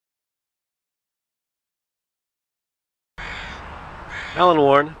Alan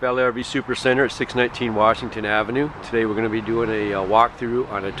Warren, Valley RV Supercenter at 619 Washington Avenue. Today we're going to be doing a walkthrough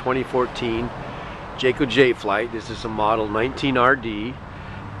on a 2014 Jayco Jay Flight. This is a model 19RD.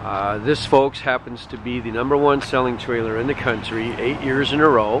 This, folks, happens to be the #1 selling trailer in the country 8 years in a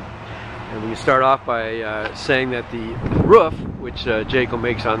row. And we can start off by saying that the roof, which Jayco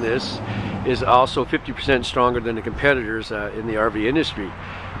makes on this, is also 50% stronger than the competitors in the RV industry.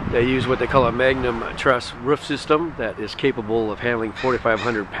 They use what they call a Magnum truss roof system that is capable of handling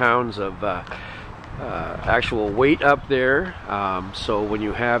 4,500 pounds of actual weight up there. So when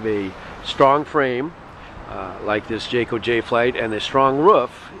you have a strong frame like this Jayco Jay Flight and a strong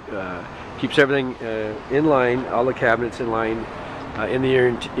roof, keeps everything in line, all the cabinets in line in the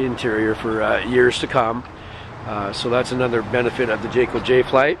interior for years to come. So that's another benefit of the Jayco Jay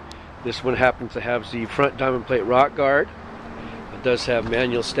Flight. This one happens to have the front diamond plate rock guard. It does have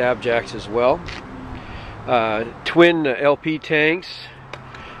manual stab jacks as well. Twin LP tanks,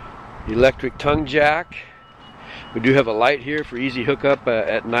 electric tongue jack. We do have a light here for easy hookup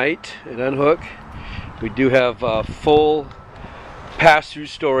at night and unhook. We do have full pass-through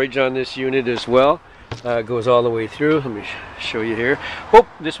storage on this unit as well. Goes all the way through. Let me show you here. Oh,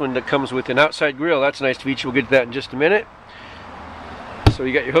 this one that comes with an outside grill. That's a nice feature. We'll get to that in just a minute. So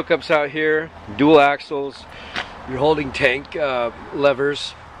you got your hookups out here, dual axles, your holding tank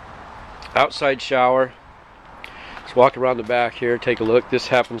levers, outside shower. Let's walk around the back here, take a look. This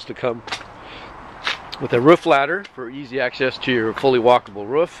happens to come with a roof ladder for easy access to your fully walkable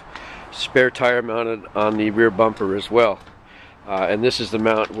roof. Spare tire mounted on the rear bumper as well. And this is the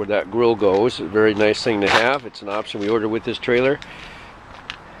mount where that grill goes. A very nice thing to have. It's an option we order with this trailer.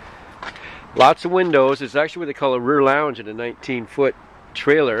 Lots of windows. It's actually what they call a rear lounge in a 19-foot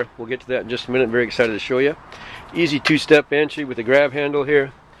trailer. We'll get to that in just a minute. I'm very excited to show you. Easy two-step entry with a grab handle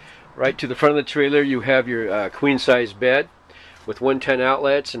here. Right to the front of the trailer you have your queen-size bed with 110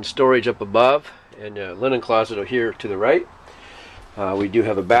 outlets and storage up above, and a linen closet here to the right. We do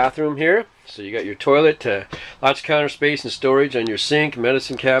have a bathroom here, so you got your toilet, lots of counter space and storage on your sink,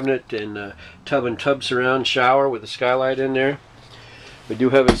 medicine cabinet, and tub and tub surround shower with a skylight in there. We do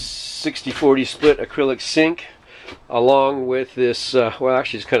have a 60-40 split acrylic sink, along with this, well,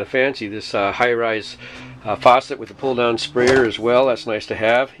 actually it's kind of fancy, this high-rise faucet with a pull-down sprayer as well. That's nice to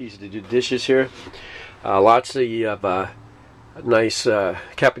have. Easy to do dishes here. Lots of nice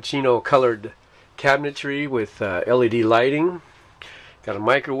cappuccino colored cabinetry with LED lighting. Got a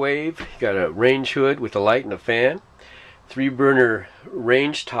microwave, got a range hood with a light and a fan, 3-burner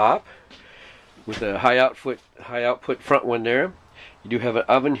range top with a high output front one there. You do have an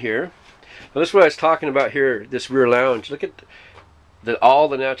oven here. Now this is what I was talking about here, this rear lounge. Look at all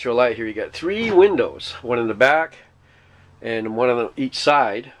the natural light here. You got 3 windows, one in the back and one on each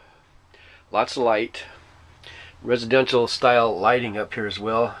side. Lots of light. Residential style lighting up here as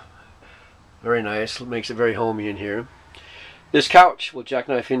well. Very nice. Makes it very homey in here. This couch will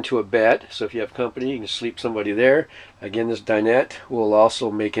jackknife into a bed, so if you have company you can sleep somebody there. Again, this dinette will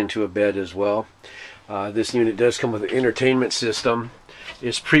also make into a bed as well. This unit does come with an entertainment system.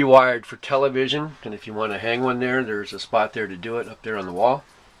 It's pre-wired for television, and if you want to hang one there, there's a spot there to do it up there on the wall.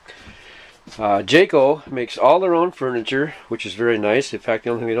 Jayco makes all their own furniture, which is very nice. In fact,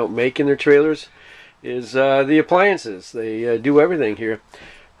 the only thing they don't make in their trailers is the appliances. They do everything here.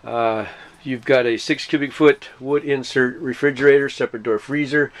 You've got a 6 cubic foot wood insert refrigerator, separate door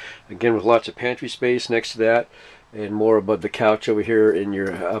freezer, again with lots of pantry space next to that, and more above the couch over here in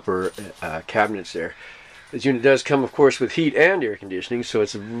your upper cabinets there. This unit does come, of course, with heat and air conditioning, so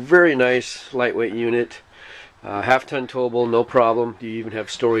it's a very nice lightweight unit. Half-ton towable, no problem. You even have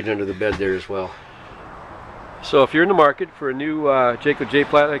storage under the bed there as well. So if you're in the market for a new Jayco Jay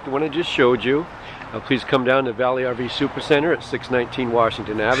Flight like the one I just showed you, please come down to Valley RV Supercenter at 619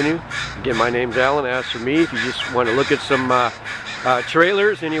 Washington Avenue. Again, my name's Alan. Ask for me if you just want to look at some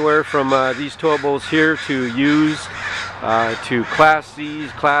trailers, anywhere from these towables here to used, to Class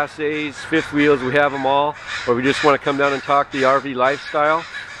C's, Class A's, fifth wheels. We have them all. Or if you just want to come down and talk the RV lifestyle,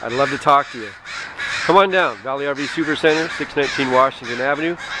 I'd love to talk to you. Come on down, Valley RV Supercenter, 619 Washington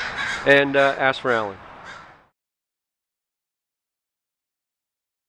Avenue, and ask for Alan.